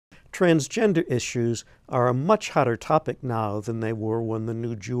transgender issues are a much hotter topic now than they were when the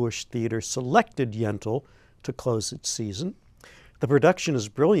New Jewish Theater selected Yentl to close its season. The production is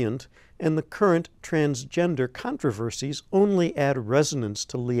brilliant, and the current transgender controversies only add resonance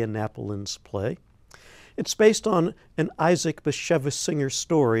to Leah Napoleon's play. It's based on an Isaac Bashevis Singer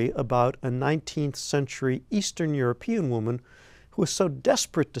story about a 19th century Eastern European woman who is so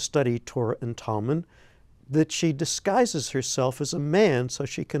desperate to study Torah and Talmud that she disguises herself as a man so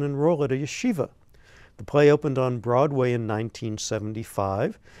she can enroll at a yeshiva. The play opened on Broadway in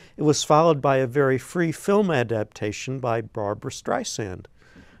 1975. It was followed by a very free film adaptation by Barbra Streisand.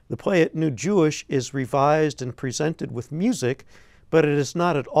 The play at New Jewish is revised and presented with music, but it is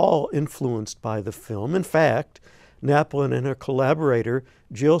not at all influenced by the film. In fact, Napoleon and her collaborator,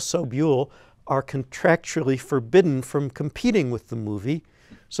 Jill Sobule, are contractually forbidden from competing with the movie,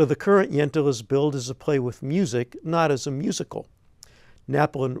 so the current Yentl is billed as a play with music, not as a musical.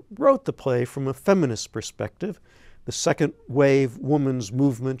 Napoleon wrote the play from a feminist perspective. The second wave women's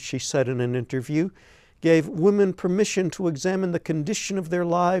movement, she said in an interview, gave women permission to examine the condition of their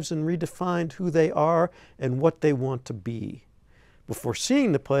lives and redefined who they are and what they want to be. Before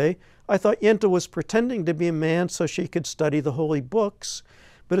seeing the play, I thought Yentl was pretending to be a man so she could study the holy books.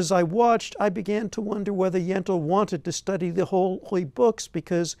 But as I watched, I began to wonder whether Yentl wanted to study the holy books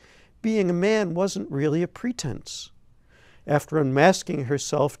because being a man wasn't really a pretense. After unmasking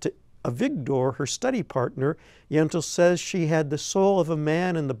herself to Avigdor, her study partner, Yentl says she had the soul of a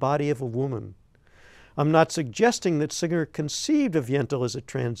man and the body of a woman. I'm not suggesting that Singer conceived of Yentl as a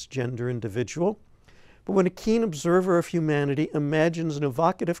transgender individual, but when a keen observer of humanity imagines an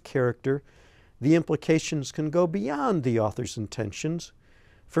evocative character, the implications can go beyond the author's intentions.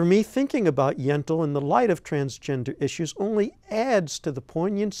 For me, thinking about Yentl in the light of transgender issues only adds to the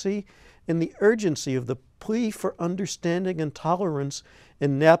poignancy and the urgency of the plea for understanding and tolerance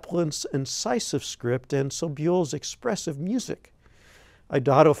in Napoleon's incisive script and Sobule's expressive music. I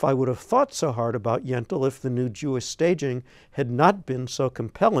doubt if I would have thought so hard about Yentl if the New Jewish staging had not been so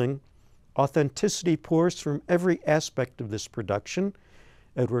compelling. Authenticity pours from every aspect of this production: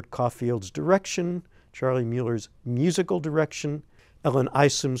 Edward Caulfield's direction, Charlie Mueller's musical direction, Ellen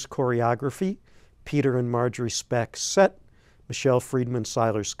Isom's choreography, Peter and Marjorie Spack's set, Michelle Friedman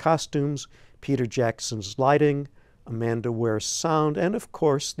Seiler's costumes, Peter Jackson's lighting, Amanda Ware's sound, and of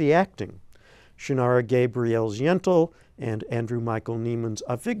course the acting. Shannara Gabriel's Yentl and Andrew Michael Neiman's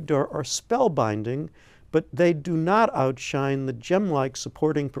Avigdor are spellbinding, but they do not outshine the gem-like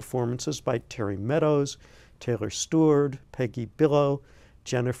supporting performances by Terry Meadows, Taylor Stewart, Peggy Billow,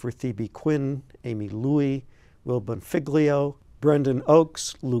 Jennifer Thebe Quinn, Amy Louie, Will Bonfiglio, Brendan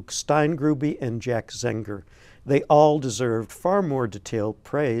Oakes, Luke Steingruby, and Jack Zenger. They all deserved far more detailed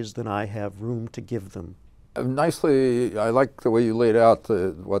praise than I have room to give them. Nicely, I like the way you laid out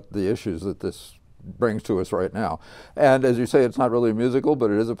what the issues that this brings to us right now. And as you say, it's not really a musical,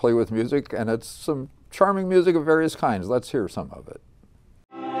 but it is a play with music, and it's some charming music of various kinds. Let's hear some of it.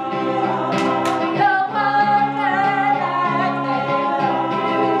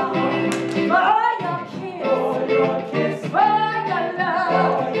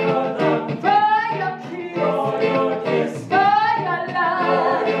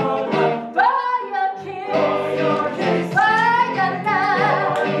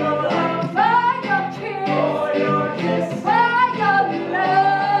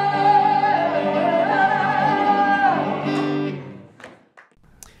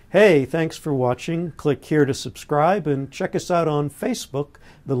 Hey, thanks for watching. Click here to subscribe and check us out on Facebook.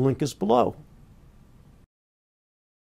 The link is below.